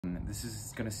this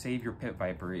is gonna save your Pit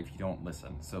Viper if you don't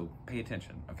listen, so pay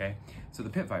attention, okay? So the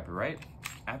Pit Viper, right?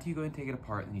 After you go and take it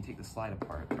apart, and you take the slide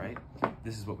apart, right?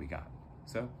 This is what we got.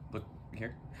 So, look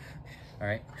here, all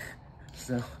right?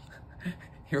 So,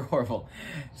 you're horrible.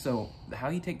 So, how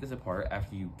you take this apart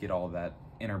after you get all that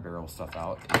inner barrel stuff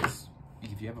out is,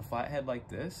 if you have a flathead like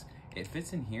this, it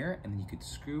fits in here, and then you could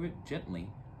screw it gently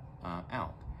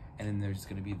out. And then there's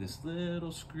gonna be this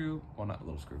little screw, well, not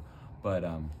little screw, but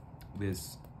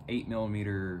this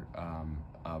 8mm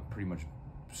pretty much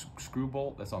screw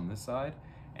bolt that's on this side,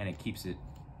 and it keeps it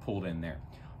pulled in there.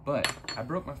 But I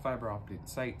broke my fiber optic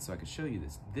sight so I could show you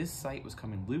this. This sight was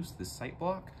coming loose, this sight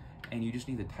block, and you just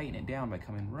need to tighten it down by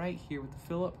coming right here with the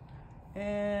Phillip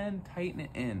and tighten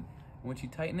it in. Once you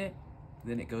tighten it,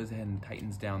 then it goes ahead and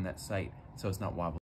tightens down that sight so it's not wobbling.